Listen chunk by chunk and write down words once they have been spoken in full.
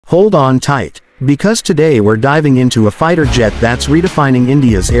Hold on tight, because today we're diving into a fighter jet that's redefining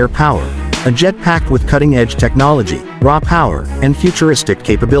India's air power. A jet packed with cutting-edge technology, raw power, and futuristic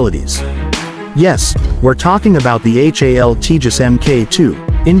capabilities. Yes, we're talking about the HAL Tejas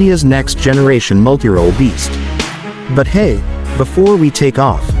Mk2, India's next-generation multirole beast. But hey, before we take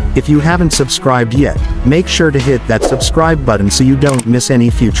off, if you haven't subscribed yet, make sure to hit that subscribe button so you don't miss any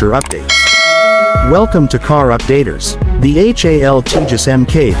future updates. Welcome to Car Updaters. The HAL Tejas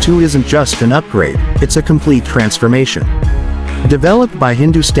Mk2 isn't just an upgrade, it's a complete transformation. Developed by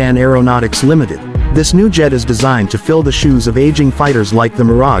Hindustan Aeronautics Limited, this new jet is designed to fill the shoes of aging fighters like the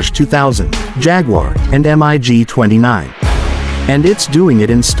Mirage 2000, Jaguar, and MiG-29. And it's doing it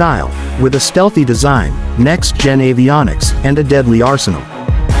in style, with a stealthy design, next-gen avionics, and a deadly arsenal.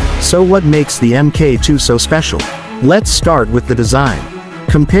 So what makes the Mk2 so special? Let's start with the design.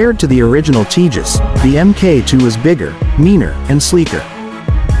 Compared to the original Tejas, the Mk2 is bigger, meaner, and sleeker.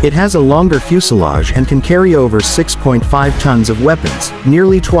 It has a longer fuselage and can carry over 6.5 tons of weapons,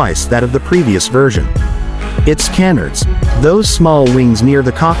 nearly twice that of the previous version. Its canards, those small wings near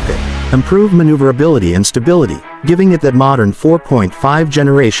the cockpit, improve maneuverability and stability, giving it that modern 4.5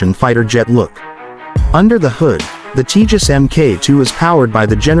 generation fighter jet look. Under the hood, the Tejas Mk2 is powered by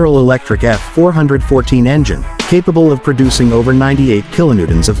the General Electric F414 engine, capable of producing over 98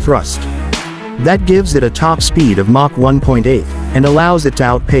 kilonewtons of thrust. That gives it a top speed of Mach 1.8, and allows it to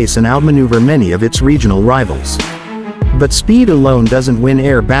outpace and outmaneuver many of its regional rivals. But speed alone doesn't win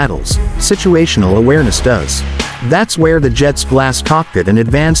air battles, situational awareness does. That's where the jet's glass cockpit and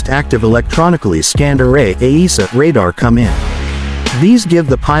advanced active electronically scanned array AESA radar come in. These give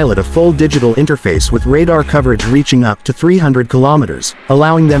the pilot a full digital interface with radar coverage reaching up to 300 kilometers,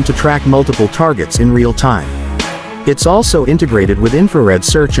 allowing them to track multiple targets in real time. It's also integrated with infrared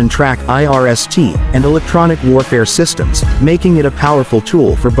search and track IRST and electronic warfare systems, making it a powerful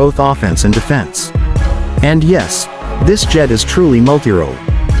tool for both offense and defense. And yes, this jet is truly multirole.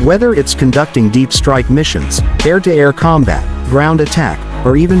 Whether it's conducting deep strike missions, air-to-air combat, ground attack,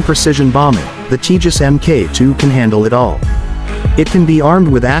 or even precision bombing, the Tejas Mk2 can handle it all. It can be armed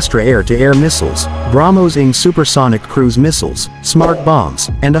with Astra air-to-air missiles, BrahMos-NG supersonic cruise missiles, smart bombs,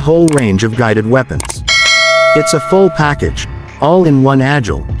 and a whole range of guided weapons. It's a full package, all in one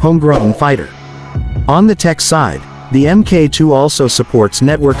agile, homegrown fighter. On the tech side, the Mk2 also supports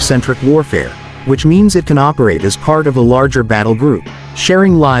network-centric warfare, which means it can operate as part of a larger battle group,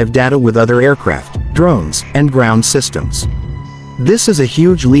 sharing live data with other aircraft, drones, and ground systems. This is a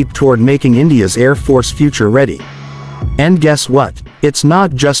huge leap toward making India's Air Force future-ready. And guess what? It's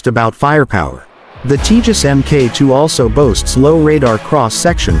not just about firepower. The Tejas Mk2 also boasts low radar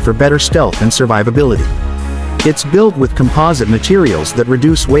cross-section for better stealth and survivability. It's built with composite materials that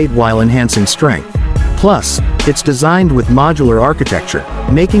reduce weight while enhancing strength. Plus, it's designed with modular architecture,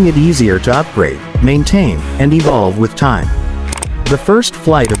 making it easier to upgrade, maintain, and evolve with time. The first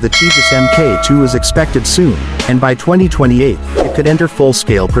flight of the Tejas Mk2 is expected soon, and by 2028, it could enter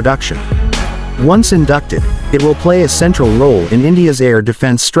full-scale production. Once inducted, it will play a central role in India's air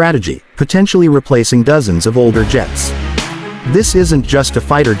defense strategy, potentially replacing dozens of older jets. This isn't just a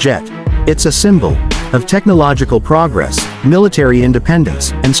fighter jet, it's a symbol of technological progress, military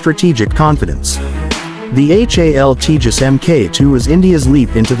independence, and strategic confidence. The HAL Tejas Mk2 is India's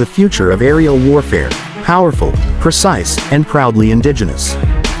leap into the future of aerial warfare, powerful, precise, and proudly indigenous.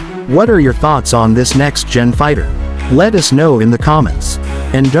 What are your thoughts on this next-gen fighter? Let us know in the comments.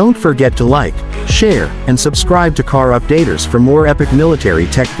 And don't forget to like, share, and subscribe to Car Updaters for more epic military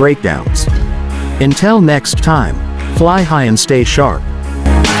tech breakdowns. Until next time, fly high and stay sharp.